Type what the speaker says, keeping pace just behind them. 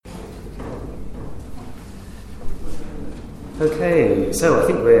Okay, so I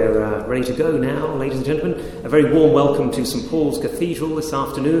think we're ready to go now, ladies and gentlemen. A very warm welcome to St Paul's Cathedral this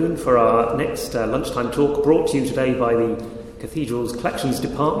afternoon for our next lunchtime talk, brought to you today by the Cathedral's Collections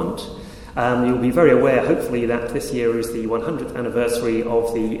Department. You'll be very aware, hopefully, that this year is the 100th anniversary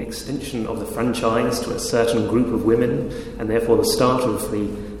of the extension of the franchise to a certain group of women, and therefore the start of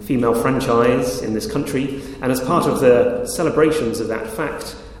the female franchise in this country. And as part of the celebrations of that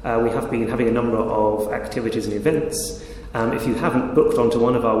fact, we have been having a number of activities and events. If you haven't booked onto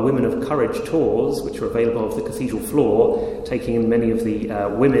one of our Women of Courage tours, which are available off the cathedral floor, taking in many of the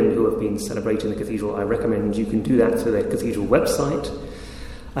women who have been celebrating the cathedral, I recommend you can do that through the cathedral website.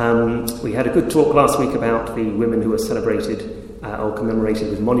 We had a good talk last week about the women who were celebrated or commemorated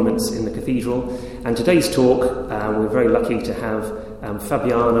with monuments in the cathedral. And today's talk, we're very lucky to have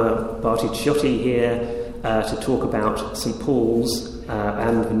Fabiana Barticchiotti here to talk about St Paul's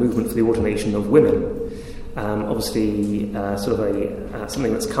and the movement for the ordination of women. Obviously,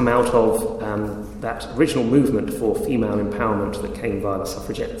 something that's come out of that original movement for female empowerment that came via the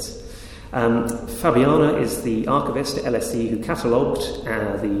suffragettes. Fabiana is the archivist at LSE who catalogued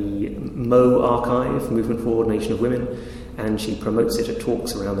the Mo Archive, Movement for Ordination of Women, and she promotes it at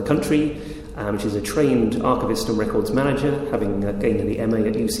talks around the country. She's a trained archivist and records manager, having gained the MA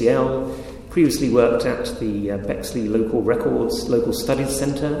at UCL. Previously worked at the Bexley Local Studies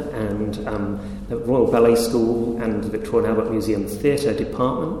Centre and the Royal Ballet School and the Victoria and Albert Museum Theatre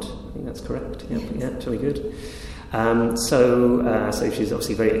Department. I think that's correct. Yeah, very good. So she's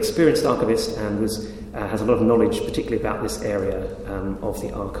obviously a very experienced archivist and has a lot of knowledge, particularly about this area of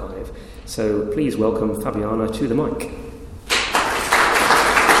the archive. So please welcome Fabiana to the mic.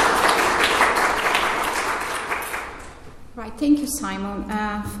 Right, thank you, Simon,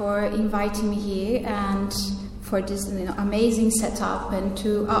 for inviting me here and for this amazing setup and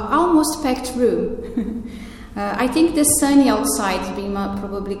to almost packed room. I think the sunny outside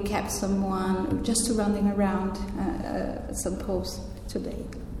probably kept someone just running around St Paul's today.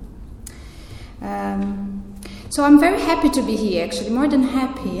 So I'm very happy to be here, actually, more than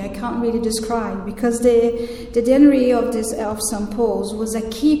happy. I can't really describe, because the deanery of St Paul's was a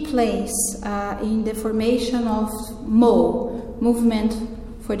key place in the formation of MO, Movement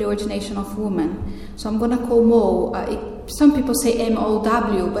for the Ordination of Women. So I'm going to call MO. Some people say MOW,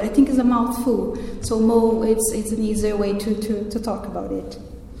 but I think it's a mouthful. So MO, it's an easier way to talk about it.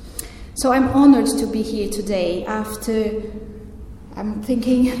 So I'm honored to be here today after, I'm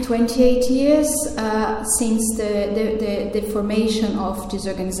thinking, 28 years since the formation of this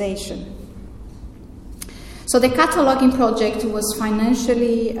organization. So the cataloging project was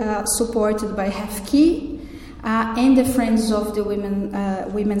financially supported by HEFKI and the Friends of the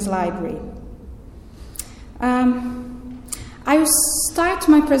Women's Library. I will start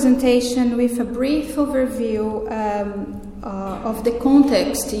my presentation with a brief overview of the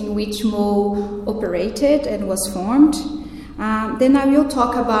context in which MO operated and was formed. Then I will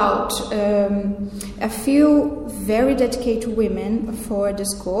talk about a few very dedicated women for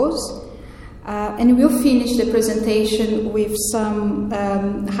this cause, and we'll finish the presentation with some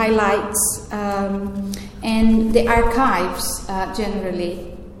highlights and the archives generally.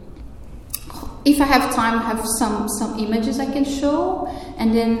 If I have time, I have some images I can show,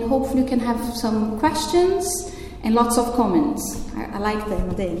 and then hopefully you can have some questions and lots of comments. I like them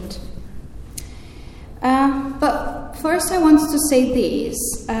at the end. But first I want to say this.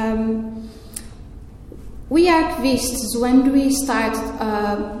 We archivists, when we start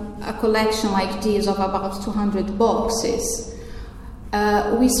a collection like this of about 200 boxes,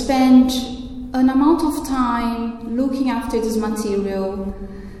 we spend an amount of time looking after this material,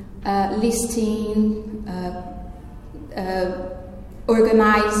 listing,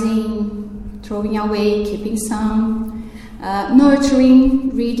 organizing, throwing away, keeping some, nurturing,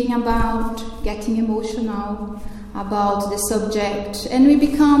 reading about, getting emotional about the subject, and we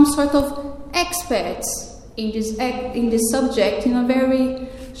become sort of experts in this subject in a very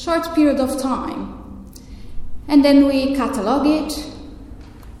short period of time. And then we catalog it,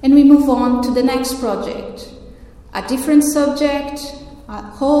 and we move on to the next project, a different subject, a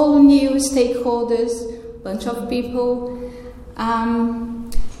whole new stakeholders, bunch of people,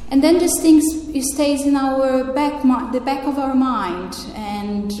 and then this thing stays in the back of our mind,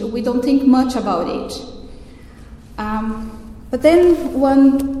 and we don't think much about it. But then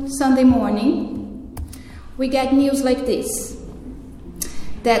one Sunday morning, we get news like this: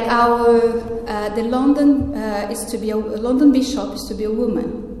 that the London London bishop is to be a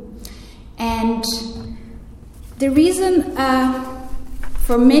woman, and the reason.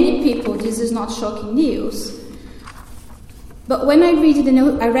 For many people, this is not shocking news. But when I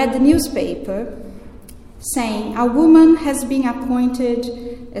read the newspaper, saying, "A woman has been appointed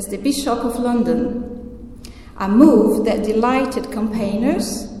as the Bishop of London, a move that delighted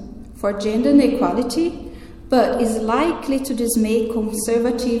campaigners for gender equality, but is likely to dismay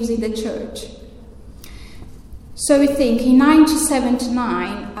conservatives in the church." So we think in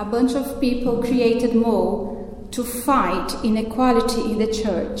 1979, a bunch of people created Mo to fight inequality in the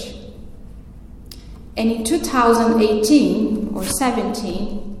church. And in 2018 or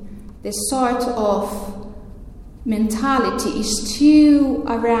 17, this sort of mentality is still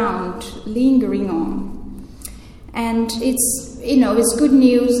around, lingering on. And it's, it's good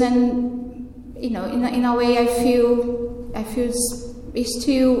news, and, in a way I feel it's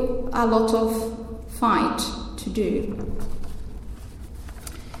still a lot of fight to do,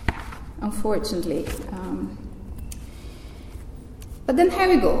 unfortunately. But then here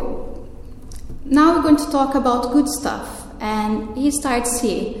we go. Now we're going to talk about good stuff, and he starts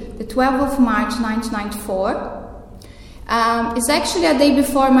here, the 12th of March 1994. It's actually a day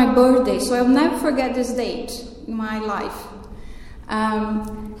before my birthday, so I'll never forget this date in my life.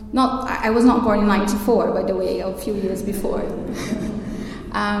 I was not born in 94, by the way, a few years before.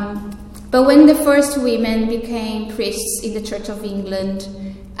 But when the first women became priests in the Church of England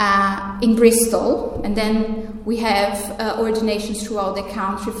in Bristol, and then we have ordinations throughout the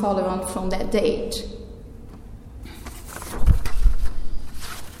country following on from that date.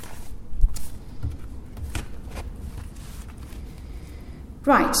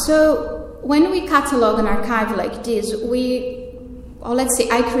 Right, so when we catalog an archive like this,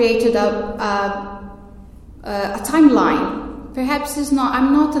 I created a timeline. Perhaps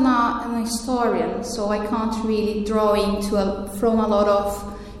I'm not an historian, so I can't really draw from a lot of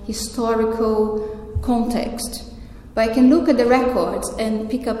historical context. But I can look at the records and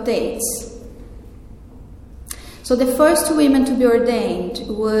pick up dates. So the first women to be ordained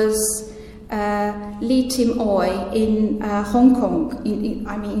was Lee Tim Oy in Hong Kong, in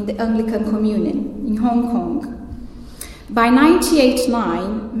the Anglican Communion in Hong Kong. By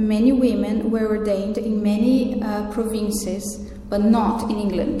 1989, many women were ordained in many provinces, but not in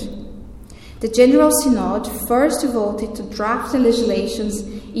England. The General Synod first voted to draft the legislations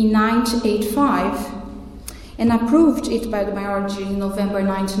in 1985 and approved it by the majority in November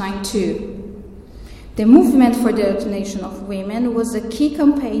 1992. The movement for the ordination of women was a key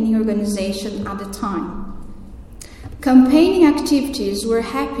campaigning organization at the time. Campaigning activities were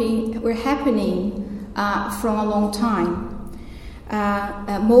happening from a long time.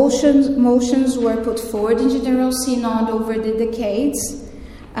 Motions were put forward in General Synod over the decades,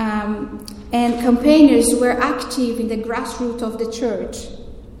 and campaigners were active in the grassroots of the church.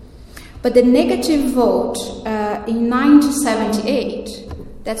 But the negative vote in 1978,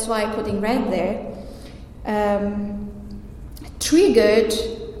 that's why I put in red there, triggered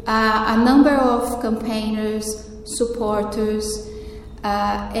a number of campaigners, supporters,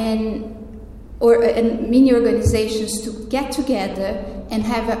 and many organizations to get together and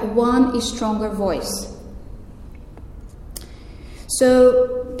have one stronger voice.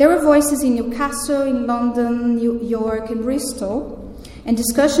 So there were voices in Newcastle, in London, New York, and Bristol, and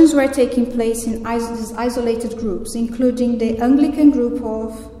discussions were taking place in isolated groups, including the Anglican group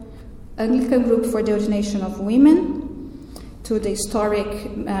for the ordination of women, to the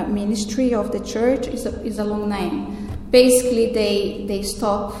historic ministry of the church is a long name. Basically, they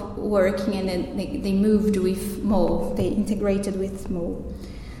stopped working and then they moved with Mo. They integrated with Mo.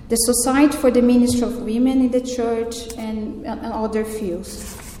 The Society for the Ministry of Women in the Church and other few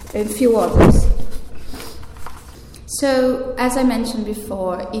others. So, as I mentioned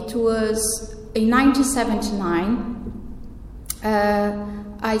before, it was in 1979.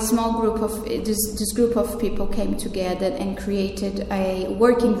 A small group of this group of people came together and created a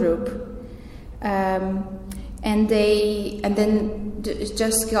working group. And then it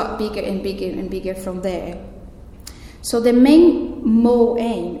just got bigger and bigger and bigger from there. So the main Mo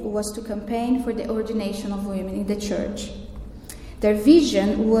aim was to campaign for the ordination of women in the church. Their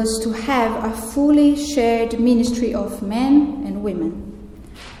vision was to have a fully shared ministry of men and women.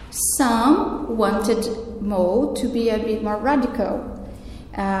 Some wanted Mo to be a bit more radical,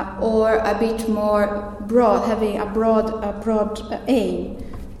 or a bit more broad, having a broad aim.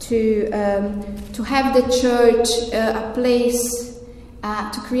 To have the church a place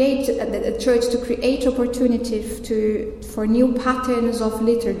to create the church to create opportunities for new patterns of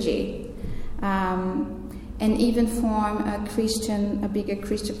liturgy, and even form a bigger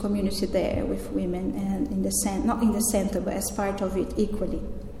Christian community there with women, and not in the center, but as part of it equally.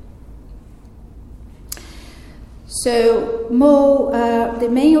 So the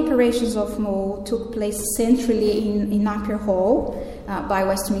main operations of Mo took place centrally in Napier Hall, by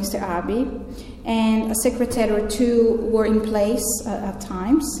Westminster Abbey, and a secretary or two were in place at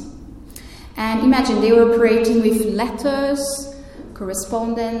times. And imagine, they were operating with letters,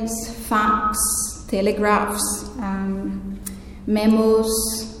 correspondence, fax, telegraphs, memos.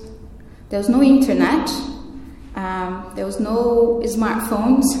 There was no internet, there was no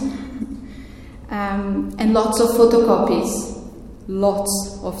smartphones, and lots of photocopies,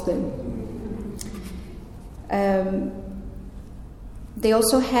 lots of them. They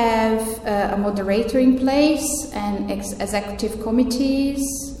also have a moderator in place, and executive committees,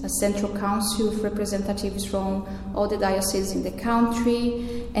 a central council with representatives from all the dioceses in the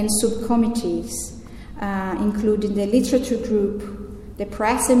country, and subcommittees, including the literature group, the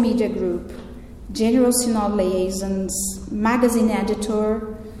press and media group, general synod liaisons, magazine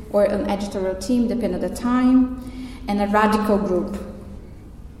editor, or an editorial team, depending on the time, and a radical group.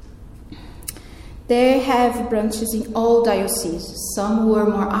 They have branches in all dioceses. Some were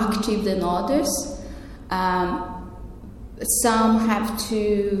more active than others. Some have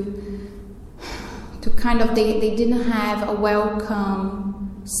to kind of, they didn't have a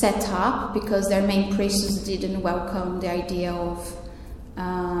welcome set up because their main priests didn't welcome the idea of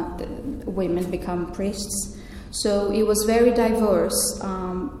women become priests. So it was very diverse,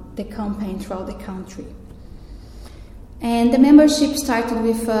 the campaign throughout the country. And the membership started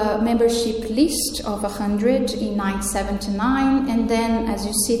with a membership list of 100 in 1979, and then, as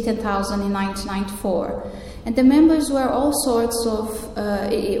you see, 10,000 in 1994. And the members were all sorts of,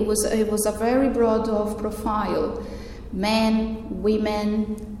 it was a very broad of profile. Men,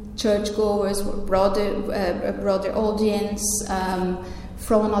 women, churchgoers, broader audience,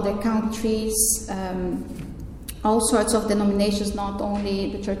 from other countries, all sorts of denominations, not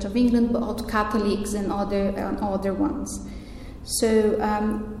only the Church of England, but also Catholics and other ones. So,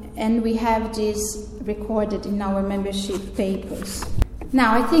 and we have this recorded in our membership papers.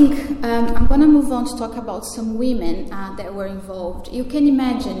 Now, I think I'm going to move on to talk about some women that were involved. You can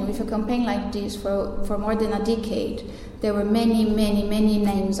imagine, with a campaign like this for more than a decade, there were many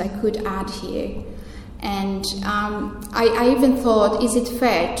names I could add here. And I even thought, is it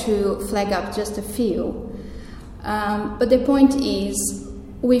fair to flag up just a few? But the point is,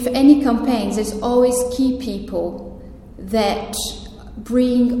 with any campaigns, there's always key people that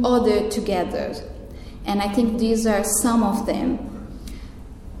bring others together. And I think these are some of them.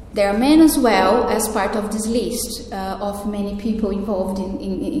 There are men as well as part of this list of many people involved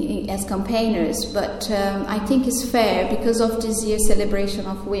in as campaigners, but I think it's fair, because of this year's celebration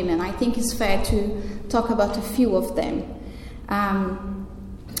of women, I think it's fair to talk about a few of them.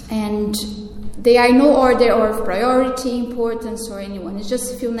 And they are no order of priority, importance, or anyone. It's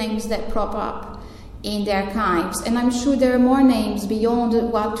just a few names that prop up in the archives. And I'm sure there are more names beyond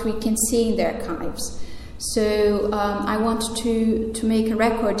what we can see in the archives. So I want to make a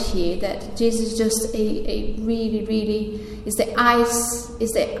record here that this is just a really is the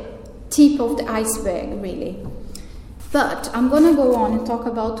tip of the iceberg, really. But I'm going to go on and talk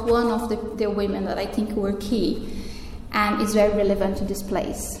about one of the women that I think were key and is very relevant to this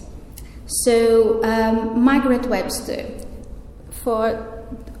place. So Margaret Webster, for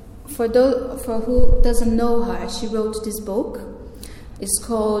who doesn't know her, she wrote this book. It's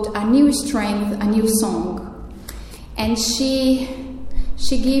called A New Strength, A New Song. And she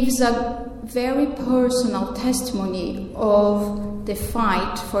gives a very personal testimony of the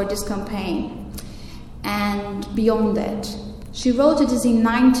fight for this campaign. And beyond that, she wrote this in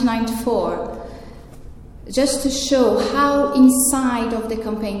 1994, just to show how inside of the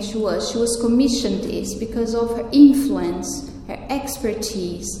campaign she was. She was commissioned this because of her influence, her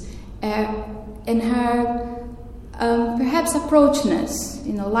expertise, and her perhaps approachness,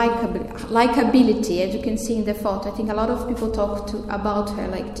 likability, as you can see in the photo. I think a lot of people talk about her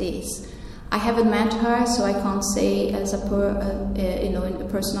like this. I haven't met her, so I can't say as in a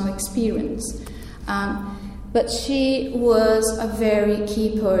personal experience. But she was a very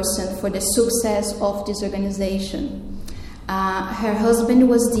key person for the success of this organization. Her husband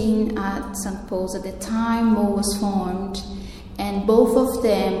was dean at St. Paul's at the time Mo was formed, and both of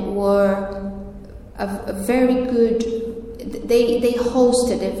them were a very good. They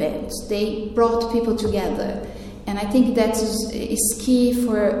hosted events. They brought people together, and I think that is key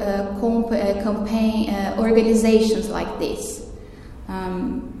for campaign organizations like this.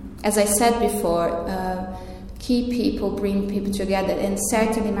 As I said before, key people bring people together, and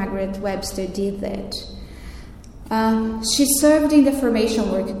certainly Margaret Webster did that. She served in the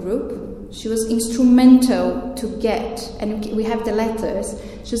formation work group. She was instrumental to get, and we have the letters,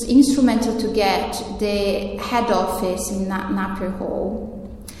 she was instrumental to get the head office in Napier Hall.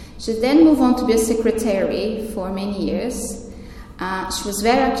 She then moved on to be a secretary for many years. She was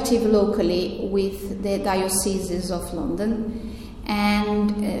very active locally with the Dioceses of London,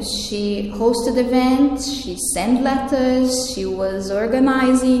 and she hosted events, she sent letters, she was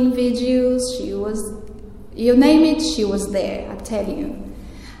organizing videos, she was, you name it, she was there, I tell you.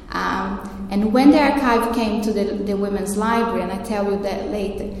 And when the archive came to the Women's Library, and I tell you that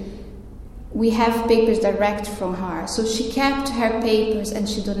later, we have papers direct from her. So she kept her papers and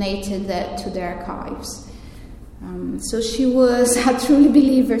she donated that to the archives. So she was a truly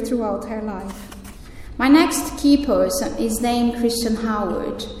believer throughout her life. My next key person is named Christian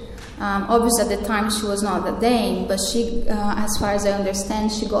Howard. Obviously, at the time she was not a dame, but she, as far as I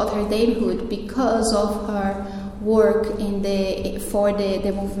understand, she got her damehood because of her work for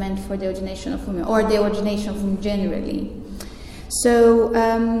the movement for the ordination of women, or the ordination of women generally. So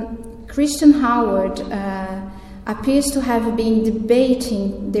Christian Howard appears to have been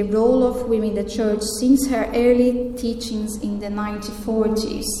debating the role of women in the church since her early teachings in the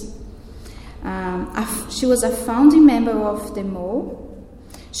 1940s. She was a founding member of the MO.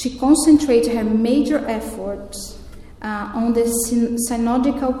 She concentrated her major efforts on the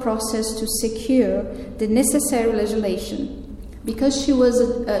synodical process to secure the necessary legislation. Because she was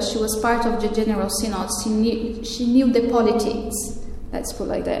part of the General Synod, she knew the politics, let's put it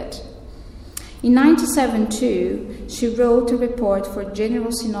like that. In 1972, she wrote a report for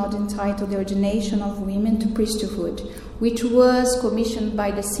General Synod entitled The Ordination of Women to Priesthood, which was commissioned by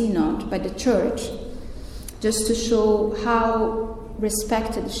the Synod, by the Church, just to show how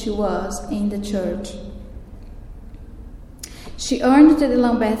respected she was in the Church. She earned the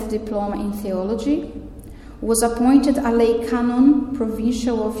Lambeth Diploma in Theology, was appointed a lay canon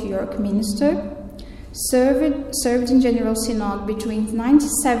provincial of York Minster, served in General Synod between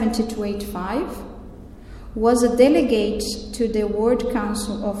 1970 to 85, was a delegate to the World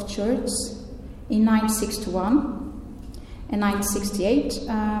Council of Churches in 1961 and 1968,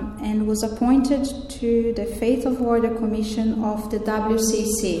 and was appointed to the Faith of Order Commission of the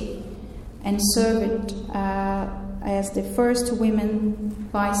WCC, and served as the first women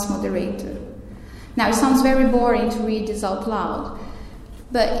vice moderator. Now, it sounds very boring to read this out loud,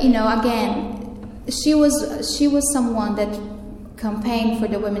 but again, she was someone that campaigned for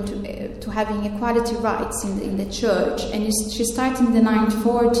the women to having equality rights in the church, and she started in the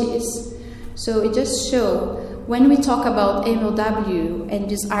 1940s. So it just shows, when we talk about MOW and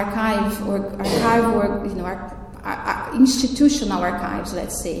this archive or institutional archives,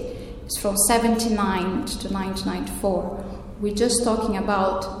 let's say, it's from 1979 to 1994. We're just talking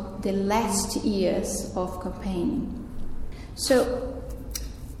about the last years of campaigning. So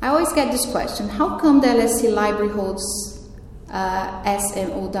I always get this question: how come the LSE library holds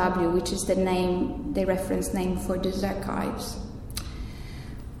SMOW, which is the reference name for these archives?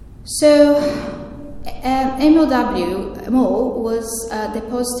 So MO was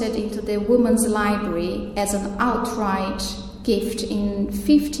deposited into the Women's Library as an outright gift in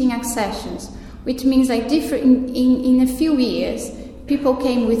 15 accessions, which means in a few years, people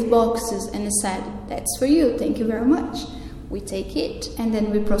came with boxes and said, "That's for you, thank you very much." We take it and then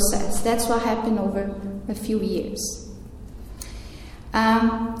we process. That's what happened over a few years.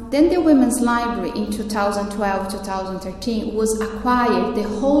 Then the Women's Library in 2012-2013 was acquired. The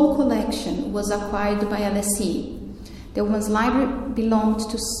whole collection was acquired by LSE. The Women's Library belonged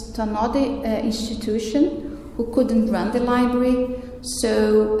to another institution who couldn't run the library,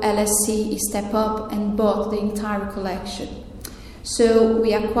 so LSE stepped up and bought the entire collection. So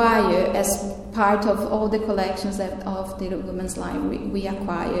we acquire, as part of all the collections of the Women's Library, we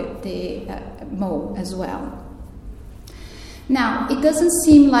acquire the MO as well. Now, it doesn't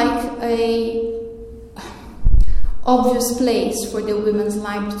seem like a obvious place for the Women's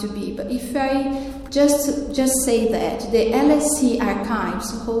Library to be, but if I just say that the LSE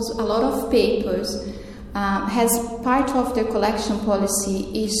archives holds a lot of papers, has part of their collection policy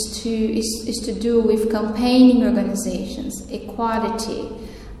is to do with campaigning organizations, equality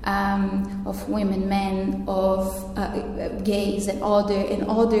of women, men, of gays, and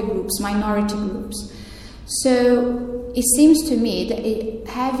other groups, minority groups. So it seems to me that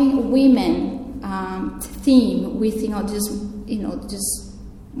having women theme with just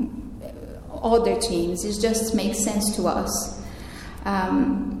other themes, it just makes sense to us.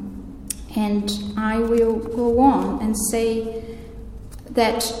 And I will go on and say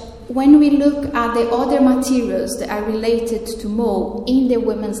that when we look at the other materials that are related to MO in the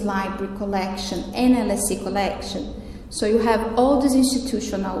Women's Library collection and LSE collection, so you have all these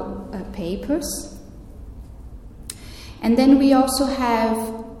institutional papers, and then we also have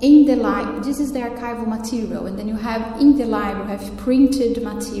in the library, this is the archival material, and then you have in the library, have printed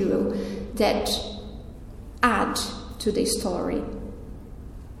material that add to the story.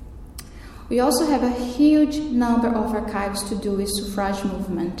 We also have a huge number of archives to do with suffrage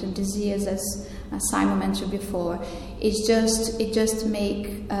movement, and this year, as Simon mentioned before, it just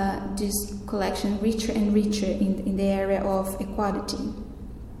make this collection richer and richer in the area of equality.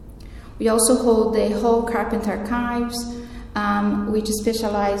 We also hold the Hall Carpenter Archives, which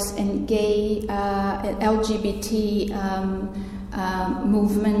specialize in gay LGBT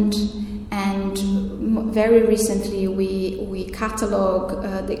movement, and very recently we catalog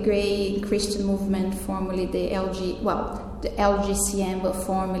the gay Christian movement, formerly the LGCM, but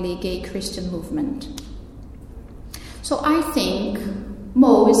formerly Gay Christian Movement. So I think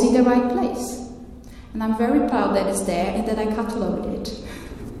Mo is in the right place, and I'm very proud that it's there and that I catalogued it.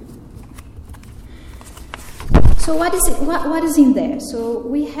 So what is it? What is in there? So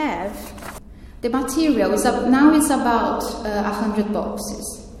we have the material is now it's about 100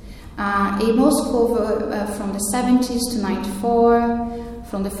 boxes. It must cover from the 70s to 94,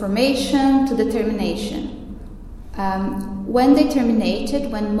 from the formation to the termination. When Mo terminated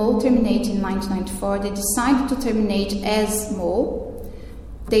in 1994, they decided to terminate as Mo.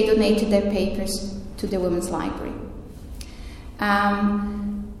 They donated their papers to the Women's Library.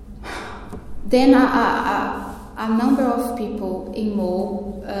 Then a number of people in Mo,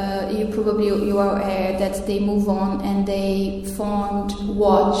 you are aware that they move on and they formed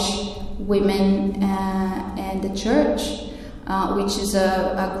Watch Women and the Church, which is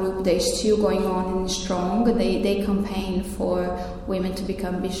a group that is still going on and strong. They campaign for women to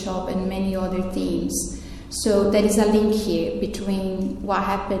become bishop and many other themes. So there is a link here between what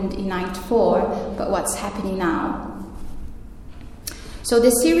happened in 94 but what's happening now. So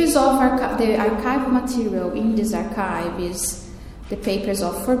the series of the archival material in this archive is the papers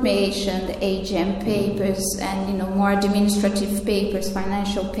of formation, the AGM papers, and more administrative papers,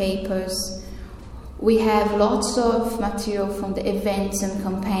 financial papers. We have lots of material from the events and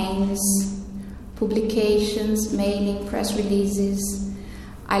campaigns, publications, mailing, press releases.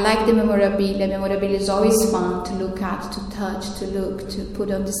 I like the memorabilia. Memorabilia is always fun to look at, to touch, to look, to put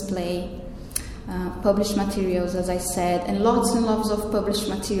on display. Published materials, as I said, and lots of published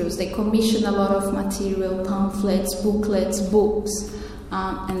materials. They commission a lot of material, pamphlets, booklets, books,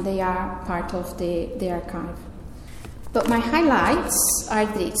 and they are part of the archive. But my highlights are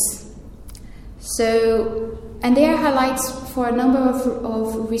these. And they are highlights for a number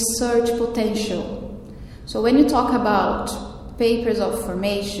of research potential. So when you talk about papers of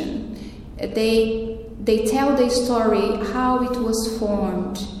formation, they tell the story, how it was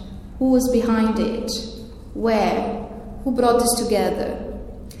formed, who was behind it, where, who brought this together.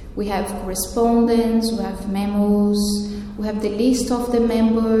 We have correspondence, we have memos, we have the list of the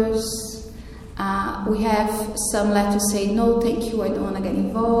members, we have some letters saying, no, thank you, I don't want to get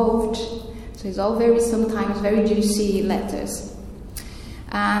involved. So it's all sometimes very juicy letters.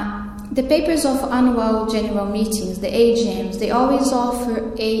 The papers of annual general meetings, the AGMs, they always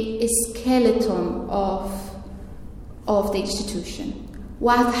offer a skeleton of the institution.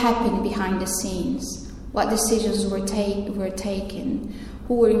 What happened behind the scenes? What decisions were taken?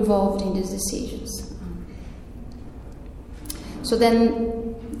 Who were involved in these decisions? So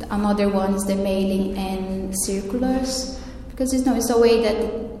then another one is the mailing and circulars, because it's a way that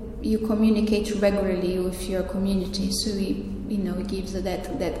you communicate regularly with your community. So it gives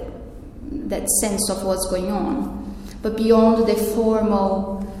that sense of what's going on. But beyond the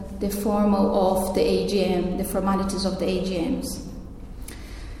formal of the AGM, the formalities of the AGMs.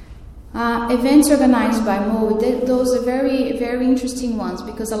 Events organized by Mo, those are very, very interesting ones,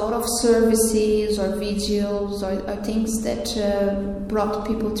 because a lot of services or vigils or things that brought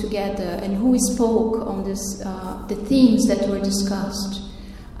people together, and who spoke on this, the themes that were discussed,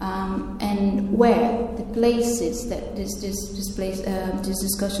 and where, the places that these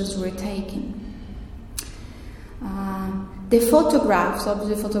discussions were taken. The photographs,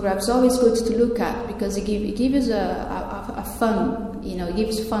 obviously, photographs are always good to look at, because it gives a fun. It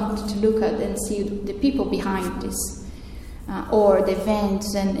gives fun to look at and see the people behind this, or the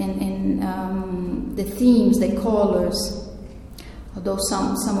events and the themes, the colors. Although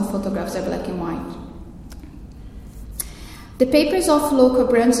some of photographs are black and white. The papers of local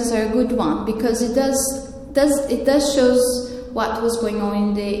branches are a good one, because it does shows what was going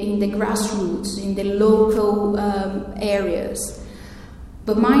on in the grassroots, in the local areas.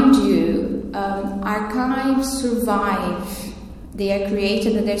 But mind you, archives survive. They are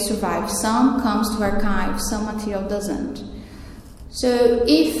created and they survive. Some comes to archives, some material doesn't. So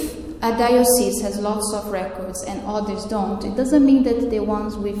if a diocese has lots of records and others don't, it doesn't mean that the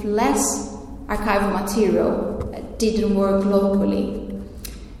ones with less archival material didn't work locally.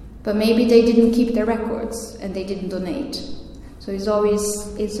 but maybe they didn't keep their records and they didn't donate. So it's always,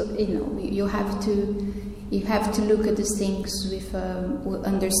 you have to look at these things with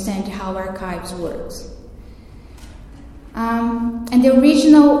understand how archives works. And the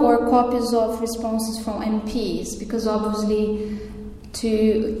original or copies of responses from MPs, because obviously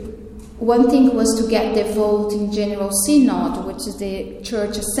one thing was to get the vote in General Synod, which is the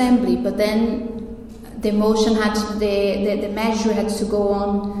church assembly, but then the motion the measure had to go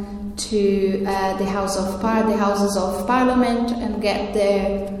on to the houses of Parliament and get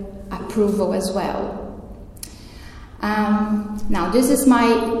their approval as well. Now this is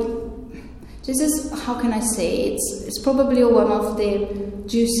how can I say, it's probably one of the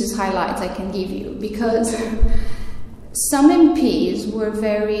juiciest highlights I can give you, because some MPs were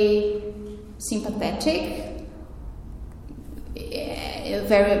very sympathetic,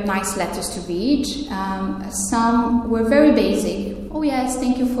 very nice letters to read. Some were very basic. Oh yes,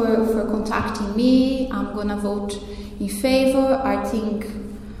 thank you for contacting me. I'm gonna vote in favor. I think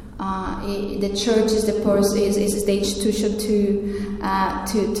the church is the institution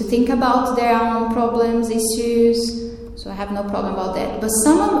to think about their own problems, issues. So I have no problem about that. But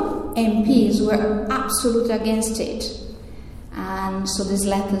some MPs were absolutely against it, and so these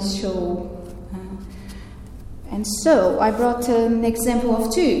letters show. And so I brought an example of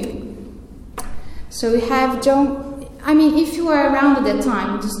two. So we have John. I mean, if you were around at that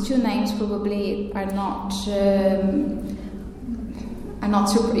time, these two names probably are not.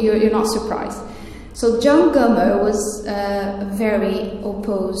 You're not surprised. So John Gummer was very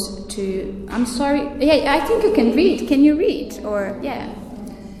opposed to. I'm sorry. Yeah, I think you can read. Can you read? Or yeah.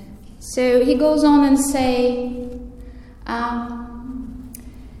 So he goes on and say.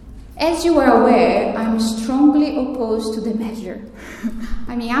 As you are aware, I'm strongly opposed to the measure.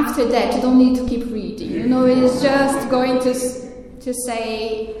 I mean, after that, you don't need to keep reading. It's just going to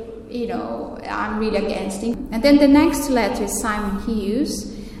say, I'm really against it. And then the next letter is Simon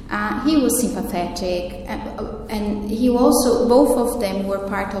Hughes. He was sympathetic, and he also, both of them were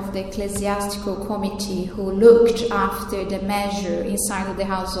part of the ecclesiastical committee who looked after the measure inside of the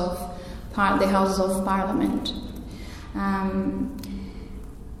House of Parliament.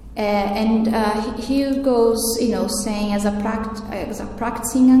 And he goes, saying, as a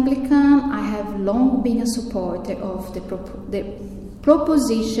practicing Anglican, I have long been a supporter of the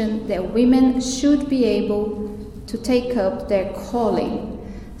proposition that women should be able to take up their calling.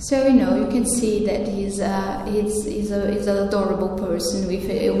 So you can see that he's an adorable person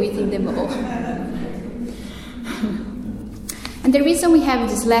within them all. And the reason we have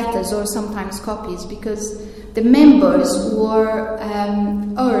these letters, or sometimes copies, because the members were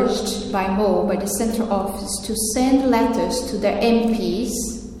urged by the central office, to send letters to their MPs,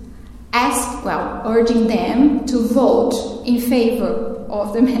 urging them to vote in favor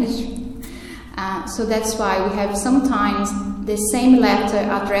of the measure. So that's why we have sometimes the same letter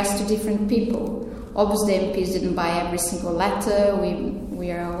addressed to different people. Obviously, MPs didn't buy every single letter.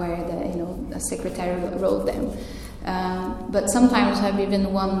 We are aware that a secretary wrote them, but sometimes we have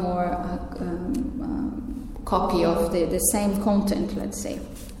even one more. Copy of the same content, let's say.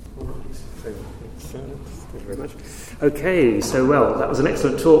 Thank you very much. Okay, so that was an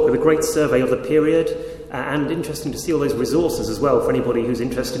excellent talk with a great survey of the period, and interesting to see all those resources as well for anybody who's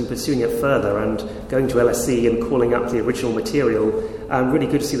interested in pursuing it further and going to LSE and calling up the original material. Really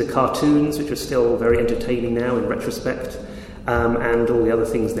good to see the cartoons, which are still very entertaining now in retrospect. And all the other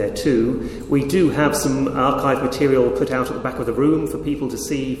things there too. We do have some archive material put out at the back of the room for people to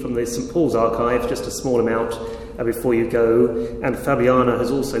see from the St Paul's archive, just a small amount before you go. And Fabiana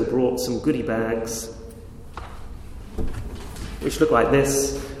has also brought some goodie bags, which look like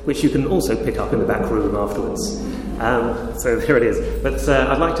this, which you can also pick up in the back room afterwards. So there it is. But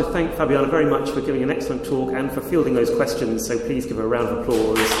I'd like to thank Fabiana very much for giving an excellent talk and for fielding those questions, so please give her a round of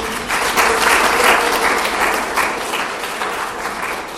applause.